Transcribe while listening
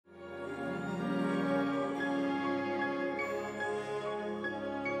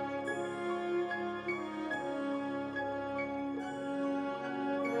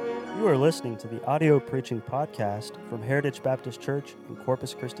You are listening to the audio preaching podcast from Heritage Baptist Church in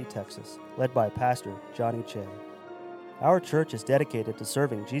Corpus Christi, Texas, led by Pastor Johnny Che. Our church is dedicated to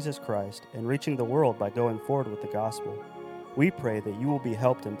serving Jesus Christ and reaching the world by going forward with the gospel. We pray that you will be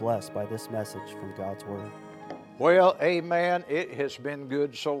helped and blessed by this message from God's Word. Well, amen. It has been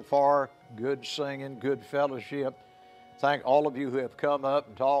good so far. Good singing, good fellowship. Thank all of you who have come up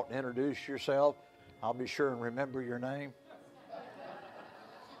and talked and introduced yourself. I'll be sure and remember your name.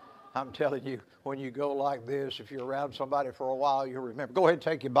 I'm telling you, when you go like this, if you're around somebody for a while, you'll remember. Go ahead and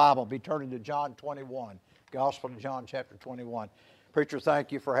take your Bible. Be turning to John 21. Gospel of John chapter 21. Preacher,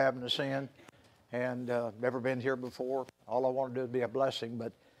 thank you for having us in. And never been here before. All I want to do is be a blessing,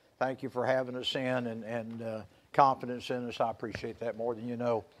 but thank you for having us in and confidence in us. I appreciate that more than you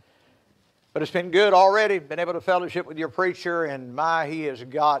know. But it's been good already. Been able to fellowship with your preacher, and he has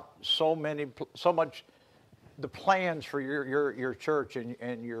got so much the plans for your church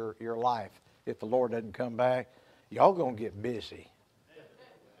and your life. If the Lord doesn't come back, y'all gonna get busy.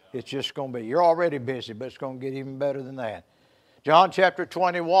 It's just gonna be. You're already busy, but it's gonna get even better than that. John chapter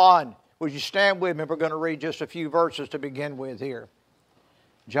 21. Would you stand with me? We're going to read just a few verses to begin with here.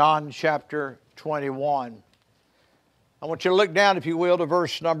 John chapter 21. I want you to look down, if you will, to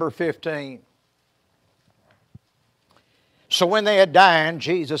verse number 15. So when they had dined,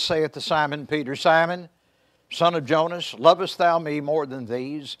 Jesus saith to Simon Peter, Simon, son of Jonas, lovest thou me more than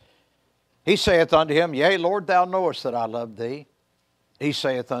these? He saith unto him, Yea, Lord, thou knowest that I love thee. He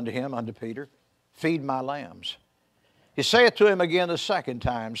saith unto him, unto Peter, Feed my lambs. He saith to him again the second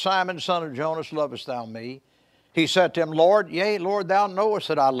time, Simon, son of Jonas, lovest thou me? He said to him, Lord, yea, Lord, thou knowest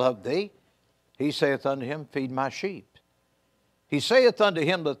that I love thee. He saith unto him, Feed my sheep. He saith unto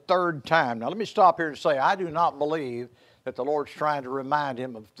him the third time. Now let me stop here and say, I do not believe that the Lord's trying to remind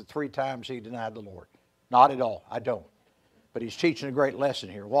him of the 3 times he denied the Lord. Not at all. I don't. But he's teaching a great lesson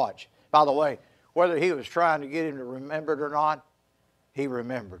here. Watch. By the way, whether he was trying to get him to remember it or not, he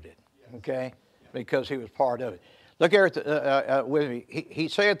remembered it. Okay? Because he was part of it. Look here with me. He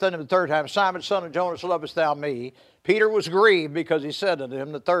saith unto him the third time, Simon, son of Jonas, lovest thou me? Peter was grieved because he said unto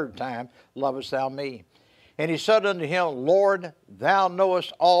him the third time, Lovest thou me? And he said unto him, Lord, thou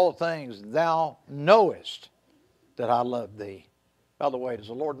knowest all things. Thou knowest that I love thee. By the way, does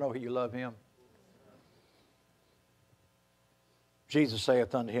the Lord know you love him? Jesus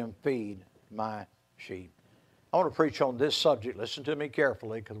saith unto him, Feed my sheep. I want to preach on this subject. Listen to me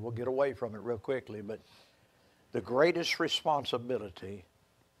carefully, because we'll get away from it real quickly. But the greatest responsibility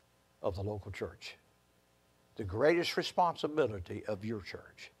of the local church. The greatest responsibility of your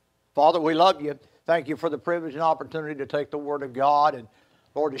church. Father, we love you. Thank you for the privilege and opportunity to take the Word of God and,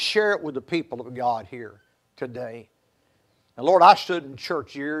 Lord, to share it with the people of God here today. And Lord, I stood in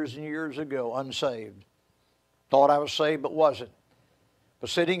church years and years ago unsaved. Thought I was saved but wasn't. But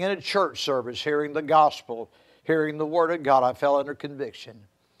sitting in a church service, hearing the gospel, hearing the Word of God, I fell under conviction.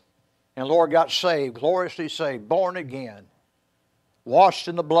 And Lord, got saved, gloriously saved, born again, washed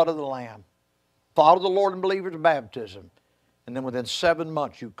in the blood of the Lamb, followed the Lord in believer's baptism. And then within 7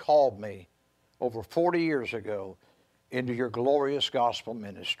 months, you called me over 40 years ago into your glorious gospel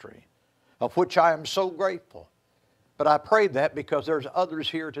ministry, of which I am so grateful. But I prayed that because there's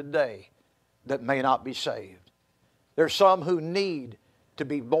others here today that may not be saved. There's some who need to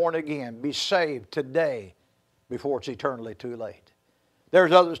be born again, be saved today before it's eternally too late.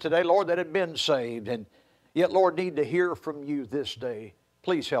 There's others today, Lord, that have been saved and yet, Lord, need to hear from you this day.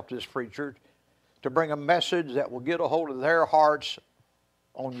 Please help this preacher to bring a message that will get a hold of their hearts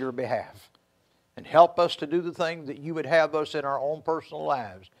on your behalf. And help us to do the thing that you would have us in our own personal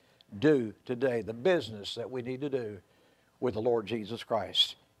lives do today, the business that we need to do with the Lord Jesus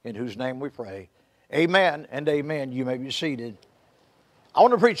Christ, in whose name we pray. Amen and amen. You may be seated. I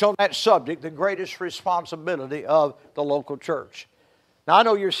want to preach on that subject, the greatest responsibility of the local church. Now, I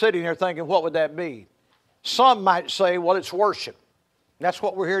know you're sitting there thinking, what would that be? Some might say, well, it's worship. That's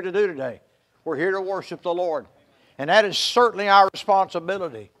what we're here to do today. We're here to worship the Lord. And that is certainly our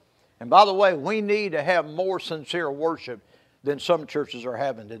responsibility. And by the way, we need to have more sincere worship than some churches are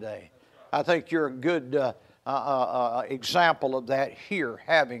having today. I think you're a good example of that here,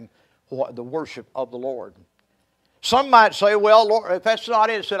 having the worship of the Lord. Some might say, well, Lord, if that's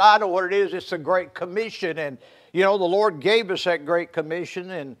not it, I know what it is. It's the Great Commission. And, you know, the Lord gave us that Great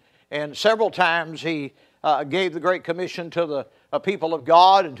Commission. And several times He gave the Great Commission to the people of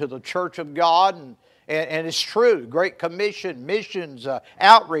God and to the church of God. And it's true. Great Commission, missions,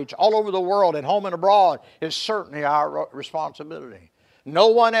 outreach all over the world and home and abroad is certainly our responsibility. No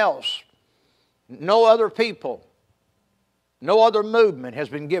one else, no other people, no other movement has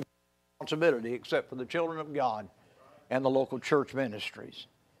been given responsibility except for the children of God and the local church ministries.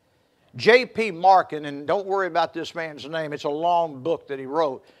 J.P. Markin, and don't worry about this man's name, it's a long book that he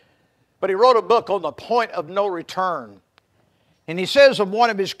wrote. But he wrote a book on the point of no return. And he says of one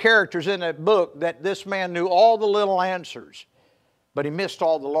of his characters in that book that this man knew all the little answers, but he missed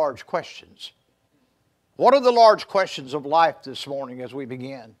all the large questions. What are the large questions of life this morning as we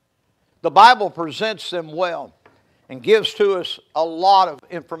begin? The Bible presents them well and gives to us a lot of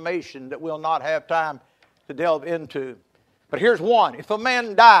information that we'll not have time to delve into. But here's one. If a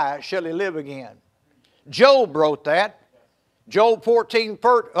man die, shall he live again? Job wrote that. Job 14,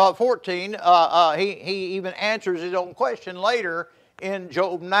 he even answers his own question later in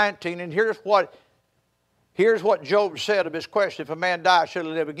Job 19. And here's what Job said of his question. If a man die, shall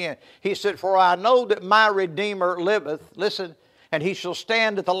he live again? He said, for I know that my Redeemer liveth, listen, and he shall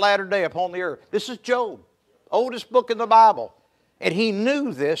stand at the latter day upon the earth. This is Job, oldest book in the Bible. And he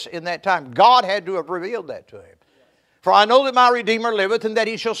knew this in that time. God had to have revealed that to him. For I know that my Redeemer liveth, and that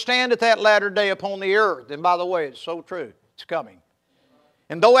he shall stand at that latter day upon the earth. And by the way, it's so true. It's coming.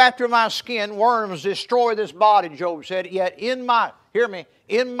 And though after my skin worms destroy this body, Job said, yet in my, hear me,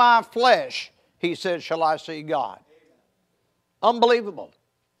 in my flesh, he said, shall I see God. Unbelievable.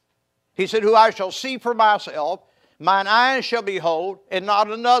 He said, who I shall see for myself, mine eyes shall behold, and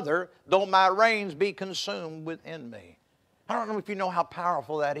not another, though my reins be consumed within me. I don't know if you know how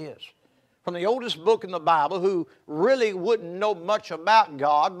powerful that is. From the oldest book in the Bible, who really wouldn't know much about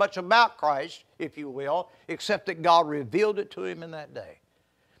God, much about Christ, if you will, except that God revealed it to him in that day.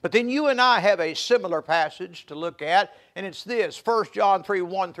 But then you and I have a similar passage to look at, and it's this. 1 John 3,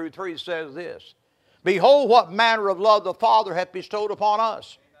 1 through 3 says this. Behold, what manner of love the Father hath bestowed upon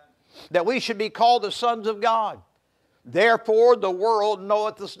us, that we should be called the sons of God. Therefore the world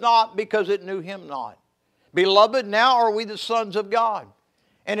knoweth us not, because it knew him not. Beloved, now are we the sons of God.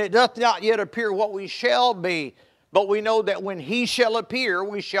 And it doth not yet appear what we shall be, but we know that when he shall appear,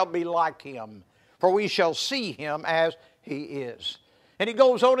 we shall be like him, for we shall see him as he is. And he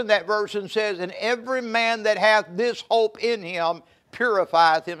goes on in that verse and says, and every man that hath this hope in him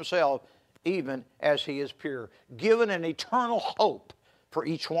purifieth himself, even as he is pure. Given an eternal hope for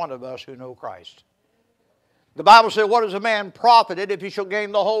each one of us who know Christ. The Bible said, what is a man profited if he shall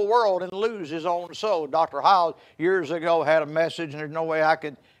gain the whole world and lose his own soul? Dr. Howell years ago had a message, and there's no way I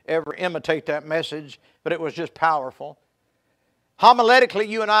could ever imitate that message, but it was just powerful. Homiletically,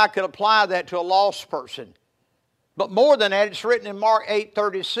 you and I could apply that to a lost person. But more than that, it's written in Mark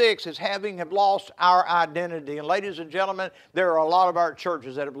 8:36 as having have lost our identity. And ladies and gentlemen, there are a lot of our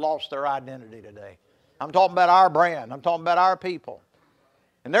churches that have lost their identity today. I'm talking about our brand. I'm talking about our people.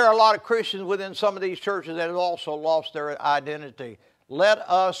 And there are a lot of Christians within some of these churches that have also lost their identity. Let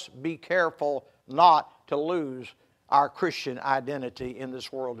us be careful not to lose our Christian identity in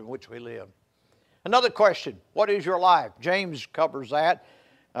this world in which we live. Another question, what is your life? James covers that.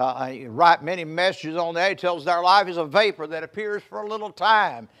 He writes many messages on that. He tells us our life is a vapor that appears for a little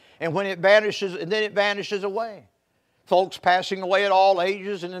time, and when it vanishes, and then it vanishes away. Folks passing away at all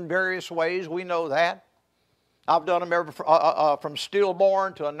ages and in various ways, we know that. I've done them from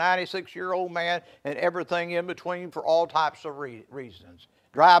stillborn to a 96-year-old man and everything in between for all types of reasons.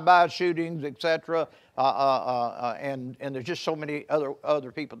 Drive-by shootings, etc. And there's just so many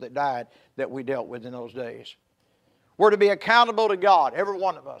other people that died that we dealt with in those days. We're to be accountable to God, every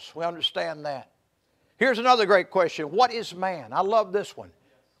one of us. We understand that. Here's another great question. What is man? I love this one.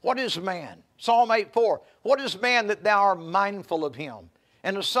 What is man? Psalm 8:4. What is man that thou art mindful of him?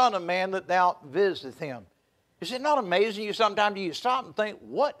 And the son of man that thou visitest him? Is it not amazing? Sometimes you stop and think,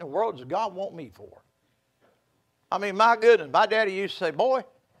 what in the world does God want me for? I mean, my goodness, my daddy used to say, boy,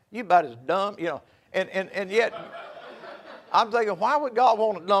 you about as dumb, you know. And yet, I'm thinking, why would God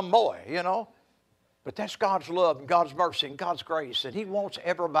want a dumb boy, you know? But that's God's love and God's mercy and God's grace. And He wants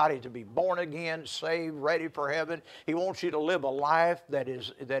everybody to be born again, saved, ready for heaven. He wants you to live a life that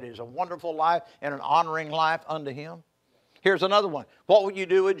is a wonderful life and an honoring life unto Him. Here's another one. What would you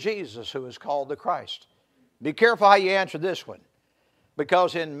do with Jesus, who is called the Christ? Be careful how you answer this one.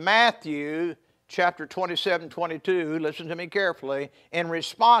 Because in Matthew chapter 27-22, listen to me carefully, in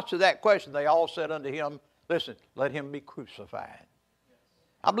response to that question, they all said unto Him, listen, let Him be crucified.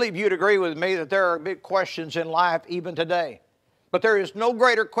 I believe you'd agree with me that there are big questions in life even today. But there is no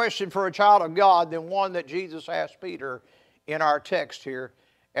greater question for a child of God than one that Jesus asked Peter in our text here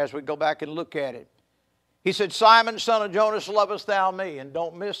as we go back and look at it. He said, Simon, son of Jonas, lovest thou me? And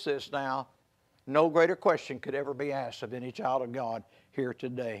don't miss this now. No greater question could ever be asked of any child of God here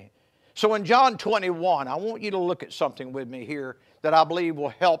today. So in John 21, I want you to look at something with me here that I believe will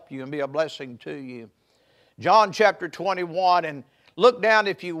help you and be a blessing to you. John chapter 21, and look down,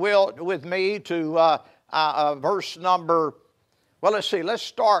 if you will, with me to verse number Well, let's see. Let's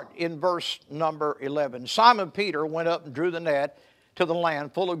start in verse number 11. Simon Peter went up and drew the net to the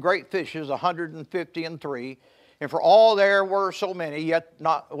land full of great fishes, 153. And for all there were so many, yet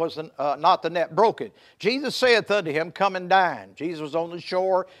not the net broken. Jesus saith unto him, Come and dine. Jesus was on the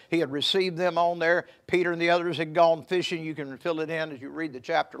shore. He had received them on there. Peter and the others had gone fishing. You can fill it in as you read the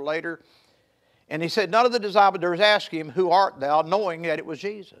chapter later. And he said, None of the disciples asked him, Who art thou? Knowing that it was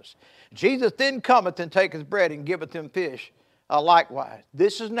Jesus. Jesus then cometh and taketh bread and giveth them fish likewise.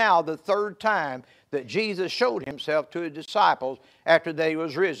 This is now the third time that Jesus showed himself to his disciples after they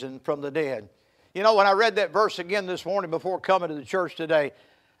was risen from the dead. You know, when I read that verse again this morning before coming to the church today,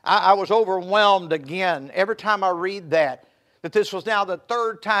 I was overwhelmed again every time I read that this was now the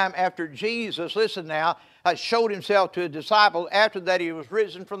third time after Jesus, listen now, showed himself to his disciples after that he was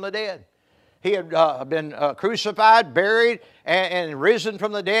risen from the dead. He had been crucified, buried, and risen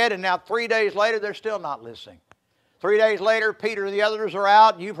from the dead, and now 3 days later they're still not listening. 3 days later, Peter and the others are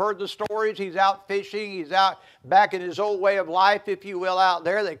out. You've heard the stories. He's out fishing. He's out back in his old way of life, if you will, out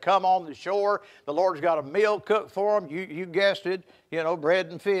there. They come on the shore. The Lord's got a meal cooked for them. You guessed it, you know,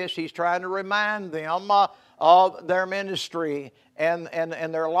 bread and fish. He's trying to remind them of their ministry and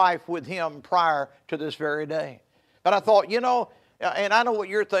their life with Him prior to this very day. But I thought, you know, and I know what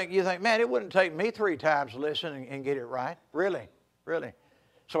you're thinking. You think, man, it wouldn't take me 3 times to listen and get it right. Really? Really?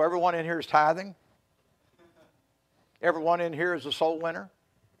 So everyone in here is tithing? Everyone in here is a soul winner?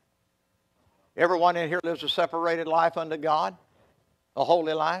 Everyone in here lives a separated life unto God? A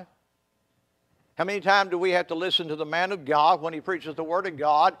holy life? How many times do we have to listen to the man of God when he preaches the Word of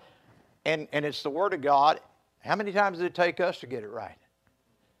God, and it's the Word of God? How many times did it take us to get it right?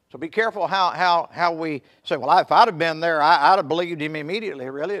 So be careful how we say, well, if I'd have been there, I'd have believed him immediately.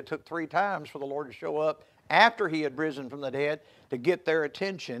 Really, it took 3 times for the Lord to show up after he had risen from the dead to get their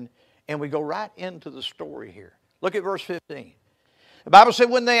attention, and we go right into the story here. Look at verse 15. The Bible said,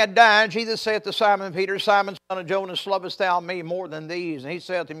 When they had dined, Jesus saith to Simon Peter, Simon, son of Jonas, lovest thou me more than these? And he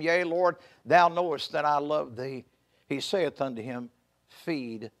saith to him, Yea, Lord, thou knowest that I love thee. He saith unto him,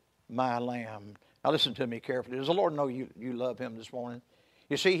 Feed my lamb. Now listen to me carefully. Does the Lord know you love him this morning?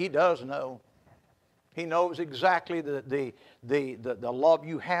 You see, he does know. He knows exactly the love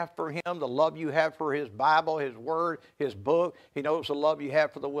you have for him, the love you have for his Bible, his Word, his book. He knows the love you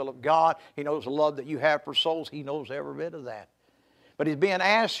have for the will of God. He knows the love that you have for souls. He knows every bit of that. But he's being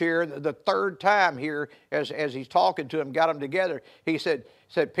asked here the third time here as he's talking to him, got them together. He said,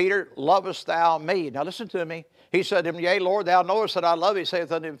 Peter, lovest thou me? Now listen to me. He said to him, Yea, Lord, thou knowest that I love thee. He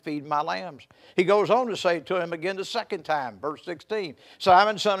saith unto him, Feed my lambs. He goes on to say to him again the second time, verse 16.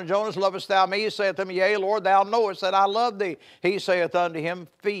 Simon, son of Jonas, lovest thou me? He saith unto him, Yea, Lord, thou knowest that I love thee. He saith unto him,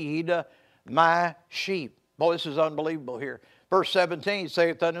 Feed my sheep. Boy, this is unbelievable here. Verse 17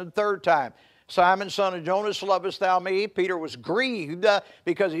 saith unto him the third time, Simon, son of Jonas, lovest thou me? Peter was grieved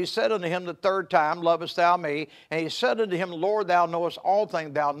because he said unto him the third time, Lovest thou me? And he said unto him, Lord, thou knowest all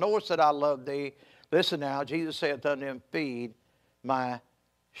things. Thou knowest that I love thee. Listen now, Jesus saith unto him, Feed my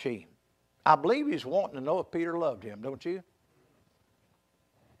sheep. I believe he's wanting to know if Peter loved him, don't you?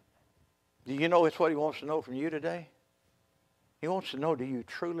 Do you know it's what he wants to know from you today? He wants to know, do you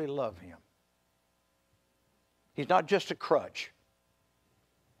truly love him? He's not just a crutch.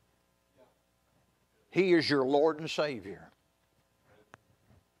 He is your Lord and Savior.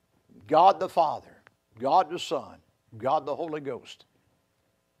 God the Father, God the Son, God the Holy Ghost.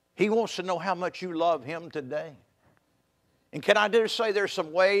 He wants to know how much you love him today. And can I just say there's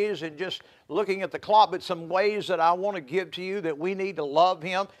some ways, and just looking at the clock, but some ways that I want to give to you that we need to love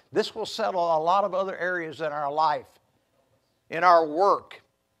him. This will settle a lot of other areas in our life, in our work,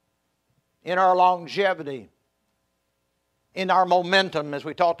 in our longevity, in our momentum, as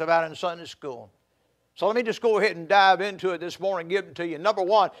we talked about in Sunday school. So let me just go ahead and dive into it this morning and give it to you. Number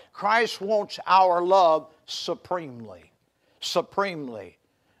one, Christ wants our love supremely. Supremely.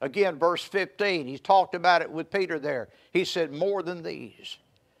 Again, verse 15, he talked about it with Peter there. He said, more than these.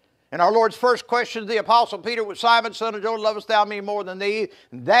 And our Lord's first question to the Apostle Peter was, Simon, son of Jonas, lovest thou me more than these?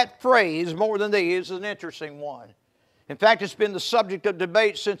 That phrase, more than these, is an interesting one. In fact, it's been the subject of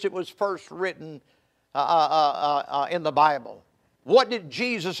debate since it was first written in the Bible. What did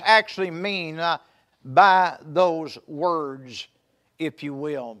Jesus actually mean by those words, if you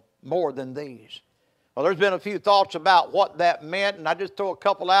will, more than these? Well, there's been a few thoughts about what that meant, and I just throw a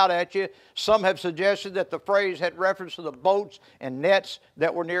couple out at you. Some have suggested that the phrase had reference to the boats and nets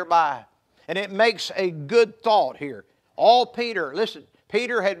that were nearby. And it makes a good thought here. Listen,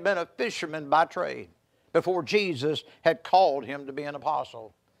 Peter had been a fisherman by trade before Jesus had called him to be an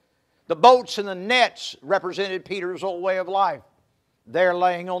apostle. The boats and the nets represented Peter's old way of life. There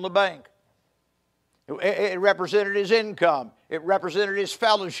laying on the bank. It represented his income. It represented his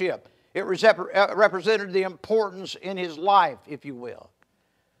fellowship. It represented the importance in his life, if you will.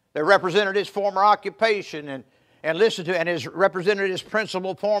 They represented his former occupation and his represented his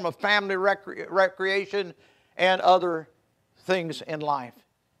principal form of family recreation and other things in life.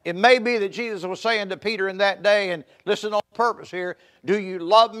 It may be that Jesus was saying to Peter in that day, and listen on purpose here, do you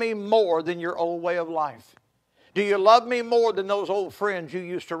love me more than your old way of life? Do you love me more than those old friends you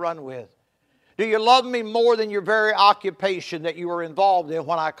used to run with? Do you love me more than your very occupation that you were involved in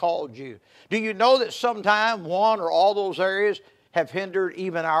when I called you? Do you know that sometime one or all those areas have hindered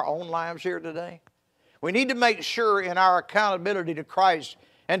even our own lives here today? We need to make sure in our accountability to Christ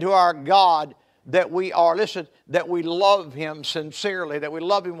and to our God that we love Him sincerely, that we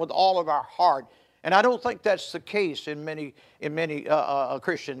love Him with all of our heart. And I don't think that's the case in many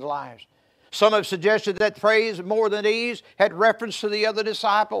Christian lives. Some have suggested that phrase, more than these, had reference to the other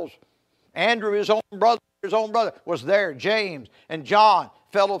disciples. Andrew, his own brother, was there. James and John,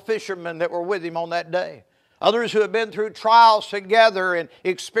 fellow fishermen that were with him on that day. Others who have been through trials together and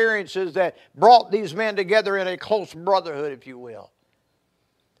experiences that brought these men together in a close brotherhood, if you will.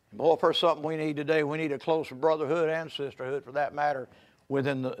 Boy, for something we need today, we need a close brotherhood and sisterhood, for that matter,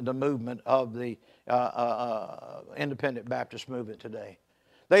 within the movement of the Independent Baptist movement today.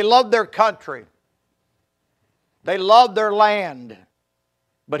 They loved their country. They loved their land.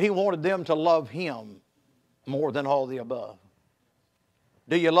 But He wanted them to love Him more than all the above.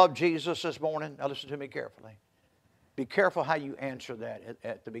 Do you love Jesus this morning? Now listen to me carefully. Be careful how you answer that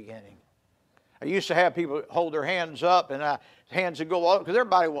at the beginning. I used to have people hold their hands up and hands would go up, because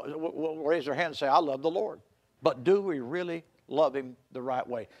everybody will raise their hand and say, I love the Lord. But do we really love Him the right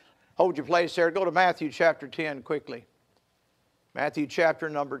way? Hold your place there. Go to Matthew chapter 10 quickly. Matthew chapter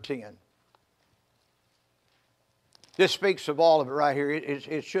number 10. This speaks of all of it right here.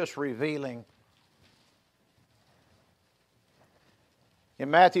 It's just revealing.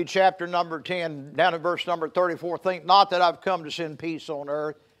 In Matthew chapter number 10, down in verse number 34, think not that I've come to send peace on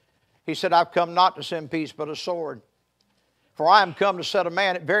earth. He said, I've come not to send peace, but a sword. For I am come to set a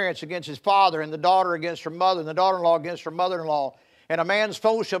man at variance against his father, and the daughter against her mother, and the daughter-in-law against her mother-in-law. And a man's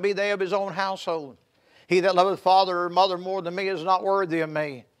foes shall be they of his own household. He that loveth father or mother more than me is not worthy of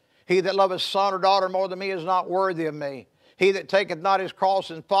me. He that loveth son or daughter more than me is not worthy of me. He that taketh not his cross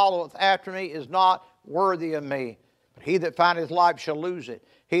and followeth after me is not worthy of me. But he that findeth life shall lose it.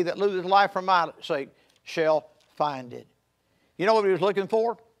 He that loseth life for my sake shall find it. You know what he was looking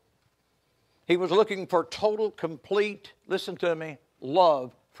for? He was looking for total, complete, listen to me,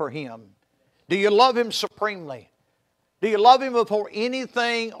 love for Him. Do you love Him supremely? Do you love Him before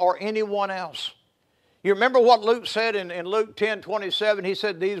anything or anyone else? You remember what Luke said in Luke 10:27? He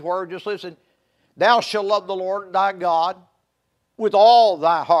said these words, just listen. Thou shalt love the Lord thy God with all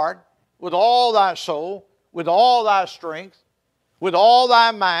thy heart, with all thy soul, with all thy strength, with all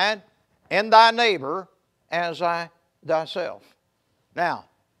thy mind, and thy neighbor as thyself. Now,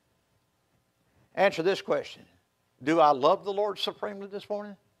 answer this question. Do I love the Lord supremely this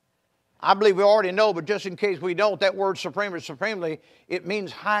morning? I believe we already know, but just in case we don't, that word supremely, it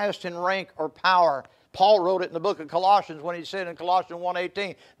means highest in rank or power. Paul wrote it in the book of Colossians when he said in Colossians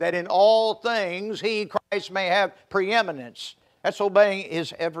 1:18 that in all things He, Christ, may have preeminence. That's obeying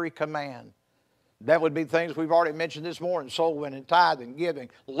His every command. That would be things we've already mentioned this morning: soul winning, tithing, giving,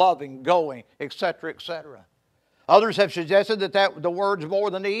 loving, going, etc., etc. Others have suggested that the words more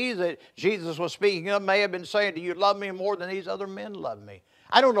than these that Jesus was speaking of may have been saying, do you love me more than these other men love me?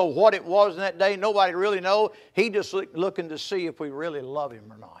 I don't know what it was in that day. Nobody really knows. He just looking to see if we really love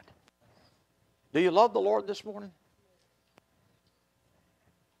Him or not. Do you love the Lord this morning?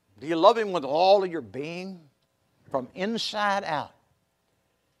 Do you love Him with all of your being, from inside out?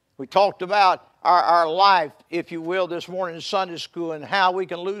 We talked about our life, if you will, this morning in Sunday school, and how we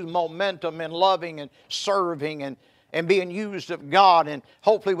can lose momentum in loving and serving and being used of God. And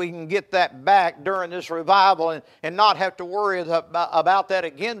hopefully we can get that back during this revival and not have to worry about that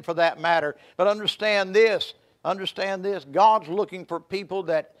again, for that matter. But understand this. God's looking for people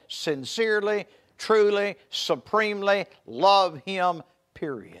that sincerely, truly, supremely love Him,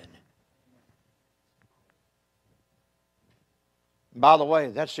 period. By the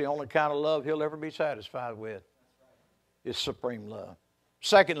way, that's the only kind of love He'll ever be satisfied with, is supreme love.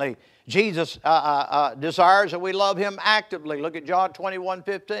 Secondly, Jesus desires that we love Him actively. Look at John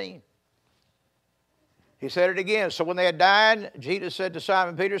 21:15. He said it again. So when they had dined, Jesus said to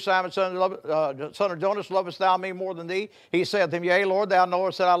Simon Peter, Simon, son of Jonas, lovest thou me more than thee? He said to him, Yea, Lord, thou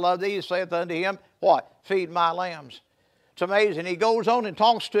knowest that I love thee. He saith unto him, what? Feed my lambs. It's amazing. He goes on and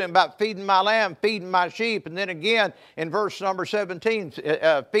talks to him about feeding my lamb, feeding my sheep. And then again in verse number 17,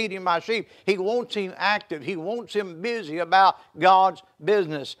 feeding my sheep. He wants him active. He wants him busy about God's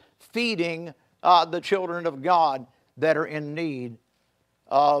business, feeding the children of God that are in need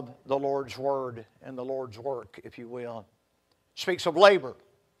of the Lord's word and the Lord's work, if you will. Speaks of labor,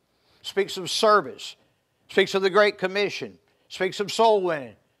 speaks of service, speaks of the Great Commission, speaks of soul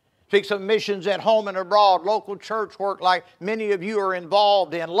winning, speaks of missions at home and abroad, local church work like many of you are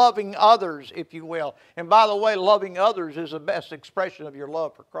involved in, loving others, if you will. And by the way, loving others is the best expression of your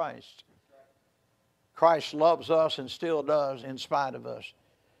love for Christ. Christ loves us and still does in spite of us.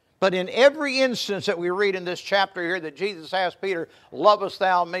 But in every instance that we read in this chapter here that Jesus asked Peter, lovest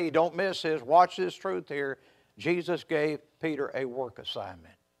thou me? Don't miss this. Watch this truth here. Jesus gave Peter a work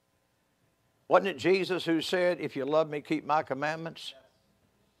assignment. Wasn't it Jesus who said, if you love me, keep my commandments?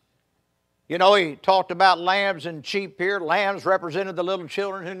 You know, he talked about lambs and sheep here. Lambs represented the little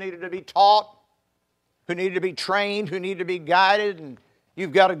children who needed to be taught, who needed to be trained, who needed to be guided. And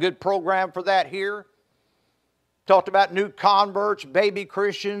you've got a good program for that here. Talked about new converts, baby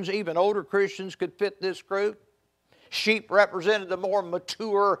Christians, even older Christians could fit this group. Sheep represented the more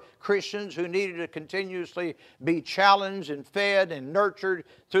mature Christians who needed to continuously be challenged and fed and nurtured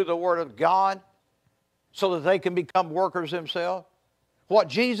through the Word of God so that they can become workers themselves. What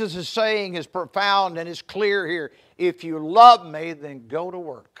Jesus is saying is profound and is clear here. If you love me, then go to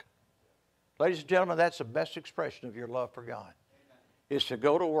work. Ladies and gentlemen, that's the best expression of your love for God, is to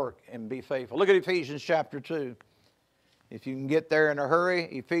go to work and be faithful. Look at Ephesians chapter 2. If you can get there in a hurry,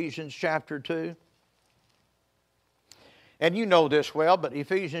 Ephesians chapter 2. And you know this well, but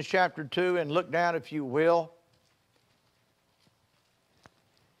Ephesians chapter 2, and look down if you will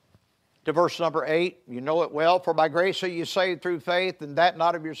to verse number 8. You know it well. For by grace are you saved through faith, and that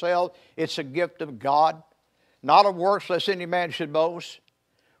not of yourself. It's a gift of God, not of works, lest any man should boast.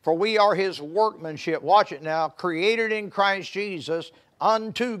 For we are His workmanship, watch it now, created in Christ Jesus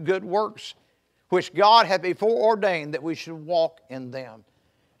unto good works, which God hath before ordained that we should walk in them.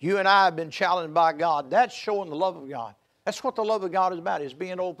 You and I have been challenged by God. That's showing the love of God. That's what the love of God is about, is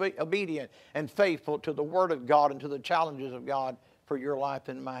being obedient and faithful to the Word of God and to the challenges of God for your life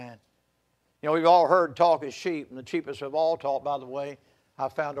and mine. You know, we've all heard talk is cheap, and the cheapest of all talk, by the way,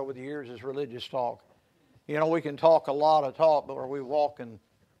 I've found over the years is religious talk. You know, we can talk a lot of talk, but are we walking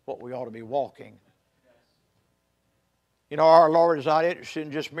what we ought to be walking? You know, our Lord is not interested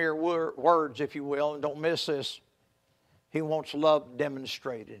in just mere words, if you will, and don't miss this. He wants love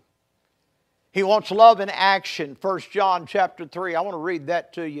demonstrated. He wants love in action. 1 John chapter 3. I want to read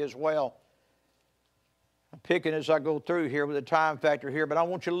that to you as well. I'm picking as I go through here with a time factor here, but I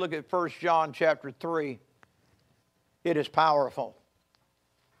want you to look at 1 John chapter 3. It is powerful.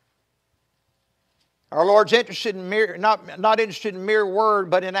 Our Lord's interested in not interested in mere word,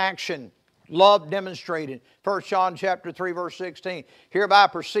 but in action. Love demonstrated. 1 John chapter 3, verse 16. Hereby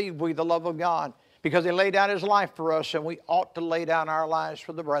perceive we the love of God, because He laid down His life for us, and we ought to lay down our lives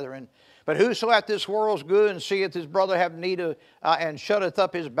for the brethren. But whoso hath this world's good and seeth his brother have need of, and shutteth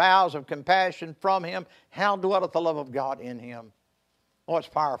up his bowels of compassion from him, how dwelleth the love of God in him? Oh, it's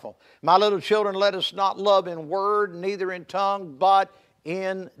powerful. My little children, let us not love in word, neither in tongue, but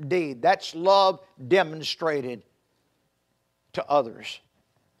in deed. That's love demonstrated to others.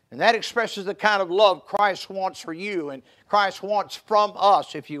 And that expresses the kind of love Christ wants for you and Christ wants from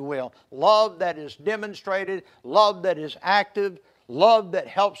us, if you will. Love that is demonstrated, love that is active, love that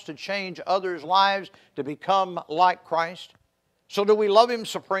helps to change others' lives to become like Christ. So do we love Him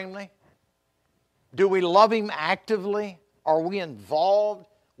supremely? Do we love Him actively? Are we involved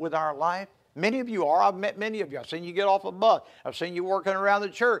with our life? Many of you are. I've met many of you. I've seen you get off a bus. I've seen you working around the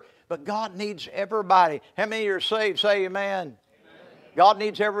church. But God needs everybody. How many are saved? Say amen. Amen. God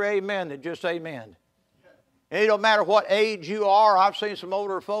needs every amen that just amen. And it don't matter what age you are. I've seen some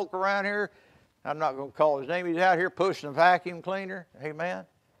older folk around here. I'm not going to call his name. He's out here pushing a vacuum cleaner. Amen.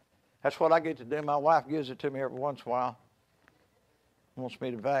 That's what I get to do. My wife gives it to me every once in a while. Wants me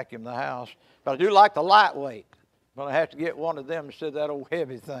to vacuum the house. But I do like the lightweight. But I have to get one of them instead of that old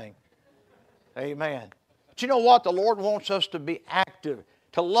heavy thing. Amen. But you know what? The Lord wants us to be active,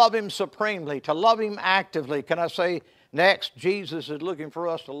 to love Him supremely, to love Him actively. Can I say next, Jesus is looking for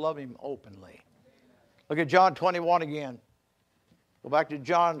us to love Him openly. Look at John 21 again. Go back to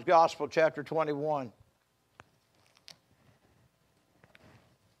John's Gospel, chapter 21.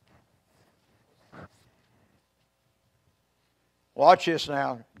 Watch this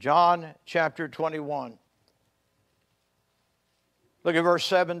now. John chapter 21. Look at verse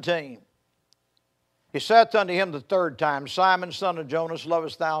 17. He saith unto him the third time, Simon, son of Jonas,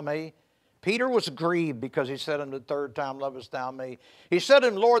 lovest thou me? Peter was grieved because he said unto the third time, Lovest thou me? He said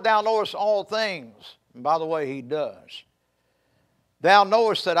unto him, Lord, thou knowest all things. And by the way, he does. Thou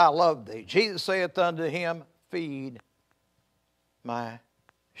knowest that I love thee. Jesus saith unto him, Feed my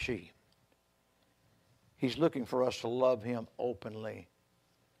sheep. He's looking for us to love him openly.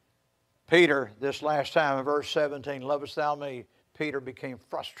 Peter, this last time in verse 17, Lovest thou me? Peter became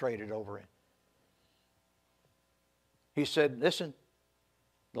frustrated over it. He said, listen,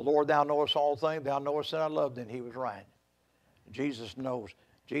 the Lord, thou knowest all things. Thou knowest that I love thee. And he was right. Jesus knows.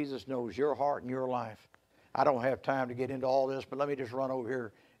 Jesus knows your heart and your life. I don't have time to get into all this, but let me just run over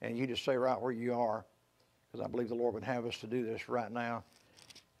here and you just stay right where you are, because I believe the Lord would have us to do this right now.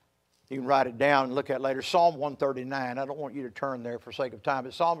 You can write it down and look at it later. Psalm 139. I don't want you to turn there for sake of time,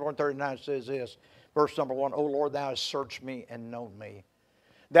 but Psalm 139 says this, verse number 1, O Lord, thou hast searched me and known me.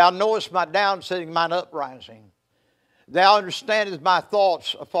 Thou knowest my downsitting, mine uprising. Thou understandest my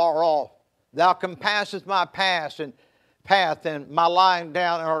thoughts afar off. Thou compassest my path and my lying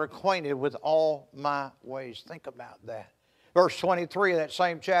down, and art acquainted with all my ways. Think about that. Verse 23 of that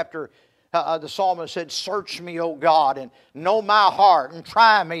same chapter, the psalmist said, Search me, O God, and know my heart, and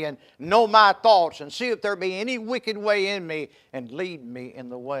try me, and know my thoughts, and see if there be any wicked way in me, and lead me in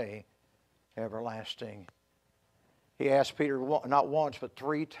the way everlasting. He asked Peter not once, but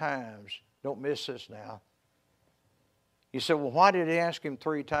 3 times. Don't miss this now. You said, well, why did he ask him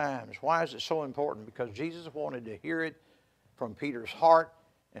 3 times? Why is it so important? Because Jesus wanted to hear it from Peter's heart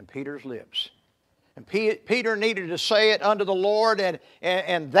and Peter's lips. And Peter needed to say it unto the Lord,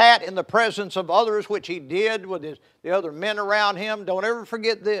 and that in the presence of others, which he did with the other men around him. Don't ever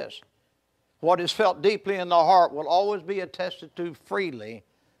forget this. What is felt deeply in the heart will always be attested to freely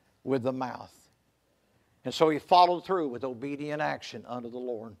with the mouth. And so he followed through with obedient action unto the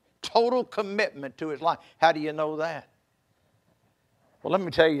Lord. Total commitment to his life. How do you know that? Well, let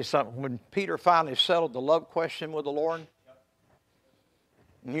me tell you something. When Peter finally settled the love question with the Lord,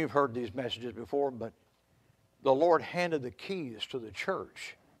 and you've heard these messages before, but the Lord handed the keys to the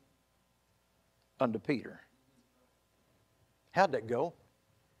church unto Peter. How'd that go?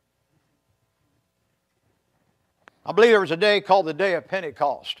 I believe there was a day called the Day of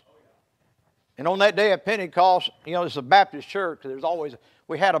Pentecost. And on that day of Pentecost, you know, it's a Baptist church.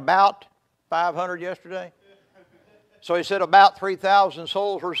 We had about 500 yesterday. So he said about 3,000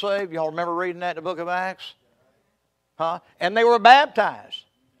 souls were saved. Y'all remember reading that in the book of Acts? Huh? And they were baptized.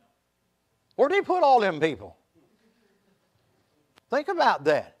 Where did he put all them people? Think about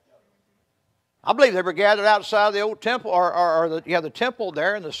that. I believe they were gathered outside the old temple, the temple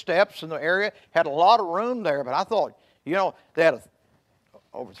there, and the steps in the area had a lot of room there. But I thought, you know, they had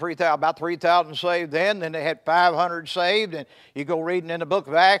about 3,000 saved then they had 500 saved, and you go reading in the book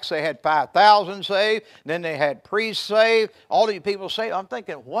of Acts, they had 5,000 saved, then they had priests saved, all these people saved. I'm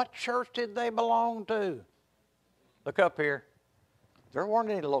thinking, what church did they belong to? Look up here. There weren't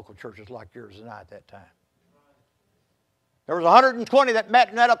any local churches like yours and I at that time. There was 120 that met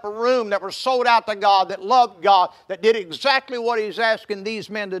in that upper room that were sold out to God, that loved God, that did exactly what He's asking these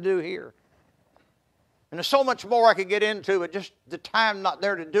men to do here. And there's so much more I could get into, but just the time not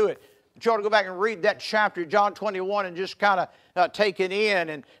there to do it. But you ought to go back and read that chapter, John 21, and just kind of take it in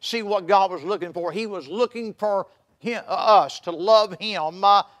and see what God was looking for. He was looking for us to love Him.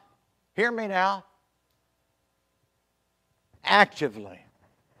 Hear me now. Actively.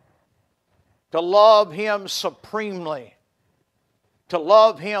 To love Him supremely. To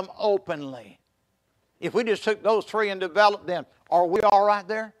love Him openly. If we just took those 3 and developed them, are we all right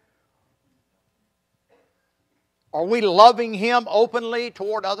there? Are we loving Him openly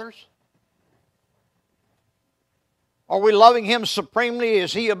toward others? Are we loving Him supremely?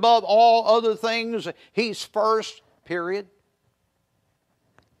 Is He above all other things? He's first, period.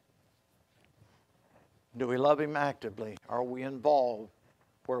 Do we love Him actively? Are we involved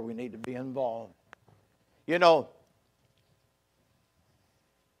where we need to be involved? You know,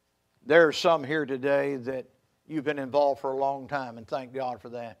 there are some here today that you've been involved for a long time, and thank God for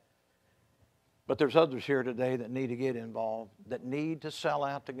that. But there's others here today that need to get involved, that need to sell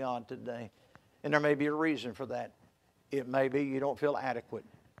out to God today. And there may be a reason for that. It may be you don't feel adequate.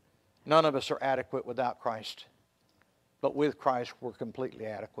 None of us are adequate without Christ. But with Christ, we're completely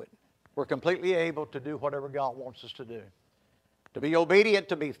adequate. We're completely able to do whatever God wants us to do. To be obedient,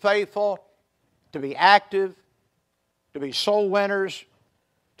 to be faithful, to be active, to be soul winners,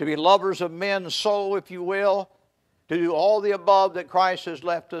 to be lovers of men's soul, if you will, to do all the above that Christ has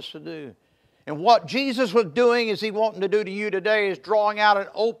left us to do. And what Jesus was doing, is He wanting to do to you today, is drawing out an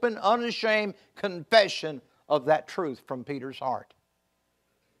open, unashamed confession of that truth from Peter's heart.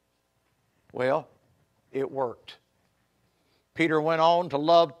 Well, it worked. Peter went on to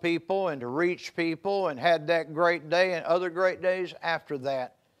love people and to reach people and had that great day and other great days after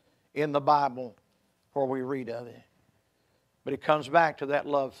that in the Bible where we read of it. But it comes back to that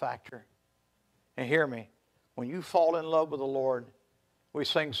love factor. And hear me, when you fall in love with the Lord, we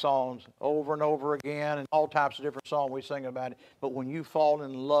sing songs over and over again and all types of different songs we sing about it. But when you fall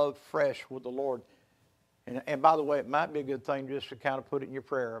in love fresh with the Lord, and by the way, it might be a good thing just to kind of put it in your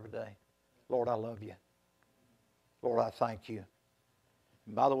prayer every day. Lord, I love you. Lord, I thank you.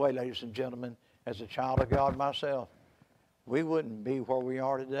 And by the way, ladies and gentlemen, as a child of God myself, we wouldn't be where we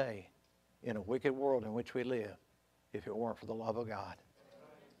are today in a wicked world in which we live if it weren't for the love of God.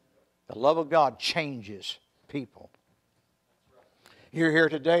 The love of God changes people. You're here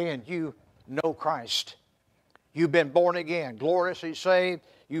today and you know Christ. You've been born again, gloriously saved.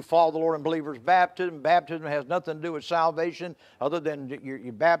 You follow the Lord in believer's baptism. Baptism has nothing to do with salvation other than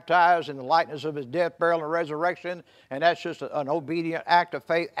you're baptized in the likeness of His death, burial, and resurrection. And that's just an obedient act of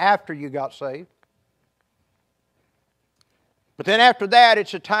faith after you got saved. But then after that,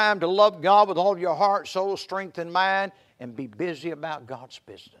 it's a time to love God with all your heart, soul, strength, and mind, and be busy about God's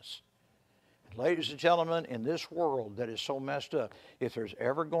business. Ladies and gentlemen, in this world that is so messed up, if there's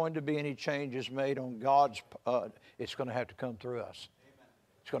ever going to be any changes made on God's, it's going to have to come through us. Amen.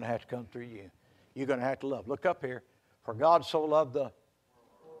 It's going to have to come through you. You're going to have to love. Look up here. For God so loved the...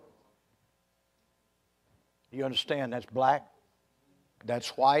 You understand that's black, that's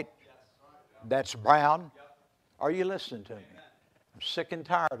white, that's brown. Are you listening to me? I'm sick and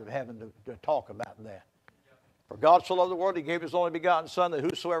tired of having to talk about that. For God so loved the world, He gave His only begotten Son, that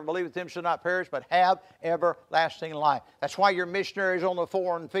whosoever believeth Him should not perish, but have everlasting life. That's why you're missionaries on the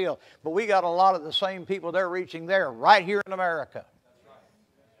foreign field. But we got a lot of the same people they're reaching there, right here in America.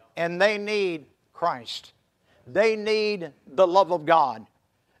 And they need Christ. They need the love of God.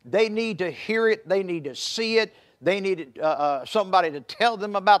 They need to hear it. They need to see it. They need somebody to tell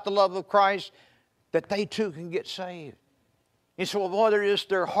them about the love of Christ, that they too can get saved. You say, well, boy,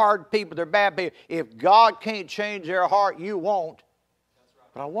 they're hard people, they're bad people. If God can't change their heart, you won't.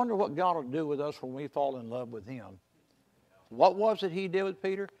 But I wonder what God will do with us when we fall in love with Him. What was it He did with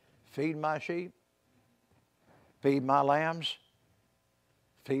Peter? Feed my sheep. Feed my lambs.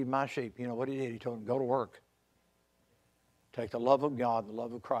 Feed my sheep. You know what He did? He told them, go to work. Take the love of God, the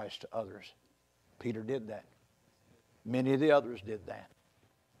love of Christ to others. Peter did that. Many of the others did that.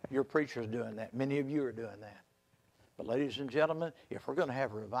 Your preacher's doing that. Many of you are doing that. But ladies and gentlemen, if we're going to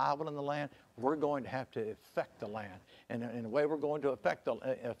have revival in the land, we're going to have to affect the land. And the way we're going to affect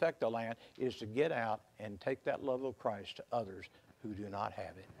the land is to get out and take that love of Christ to others who do not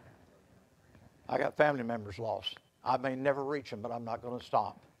have it. I got family members lost. I may never reach them, but I'm not going to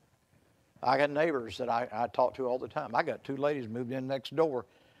stop. I got neighbors that I talk to all the time. I got two ladies moved in next door,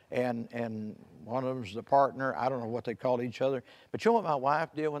 and one of them's the partner. I don't know what they called each other. But you know what my wife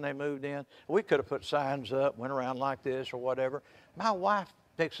did when they moved in? We could have put signs up, went around like this or whatever. My wife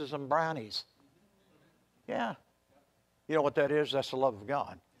fixes them brownies. Yeah. You know what that is? That's the love of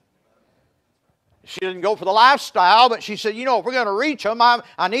God. She didn't go for the lifestyle, but she said, you know, if we're going to reach them,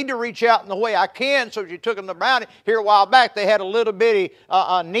 I need to reach out in the way I can. So she took them to brownie. Here a while back, they had a little bitty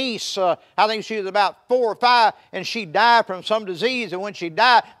niece. I think she was about 4 or 5, and she died from some disease. And when she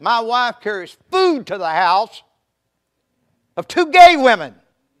died, my wife carries food to the house of 2 gay women.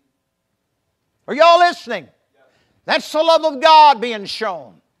 Are y'all listening? That's the love of God being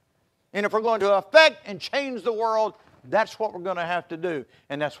shown. And if we're going to affect and change the world, that's what we're going to have to do.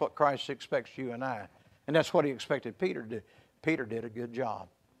 And that's what Christ expects you and I. And that's what He expected Peter to do. Peter did a good job.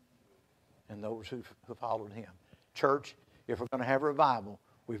 And those who followed him. Church, if we're going to have revival,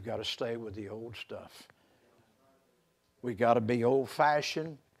 we've got to stay with the old stuff. We've got to be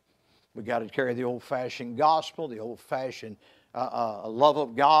old-fashioned. We've got to carry the old-fashioned gospel, the old-fashioned love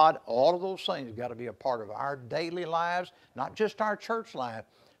of God. All of those things have got to be a part of our daily lives, not just our church life,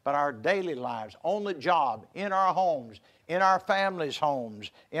 but our daily lives, on the job, in our homes, in our families'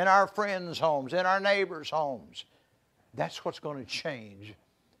 homes, in our friends' homes, in our neighbors' homes. That's what's going to change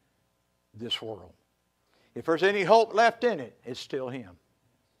this world. If there's any hope left in it, it's still Him.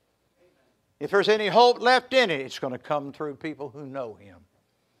 If there's any hope left in it, it's going to come through people who know Him.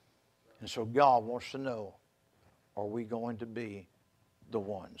 And so God wants to know, are we going to be the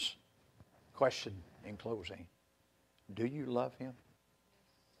ones? Question in closing. Do you love Him?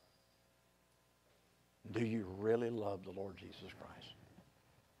 Do you really love the Lord Jesus Christ?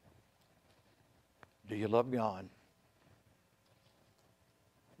 Do you love God?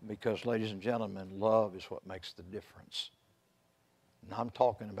 Because, ladies and gentlemen, love is what makes the difference. And I'm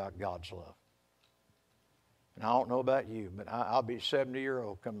talking about God's love. And I don't know about you, but I'll be 70 years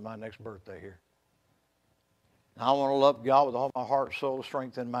old coming my next birthday here. I want to love God with all my heart, soul,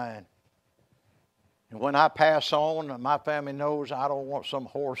 strength, and mind. And when I pass on, my family knows I don't want some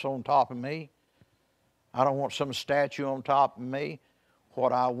horse on top of me. I don't want some statue on top of me.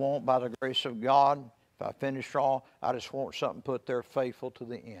 What I want by the grace of God, if I finish strong, I just want something put there faithful to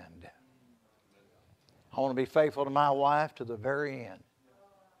the end. I want to be faithful to my wife to the very end.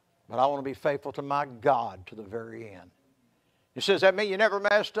 But I want to be faithful to my God to the very end. He says, that mean you never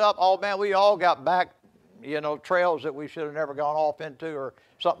messed up? Oh, man, we all got back, trails that we should have never gone off into or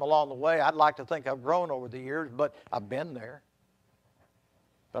something along the way. I'd like to think I've grown over the years, but I've been there.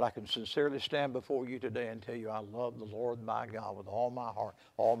 But I can sincerely stand before you today and tell you I love the Lord my God with all my heart,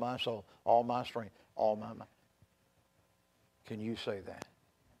 all my soul, all my strength, all my mind. Can you say that?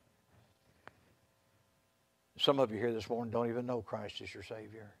 Some of you here this morning don't even know Christ is your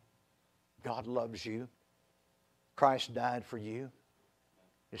Savior. God loves you. Christ died for you.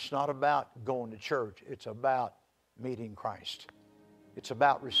 It's not about going to church. It's about meeting Christ. It's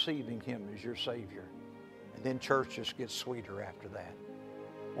about receiving Him as your Savior. And then church just gets sweeter after that.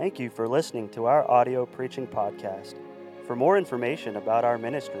 Thank you for listening to our audio preaching podcast. For more information about our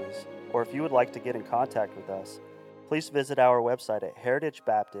ministries, or if you would like to get in contact with us, please visit our website at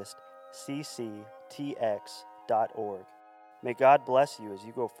heritagebaptistcctx.org. May God bless you as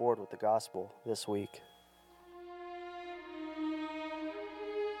you go forward with the gospel this week.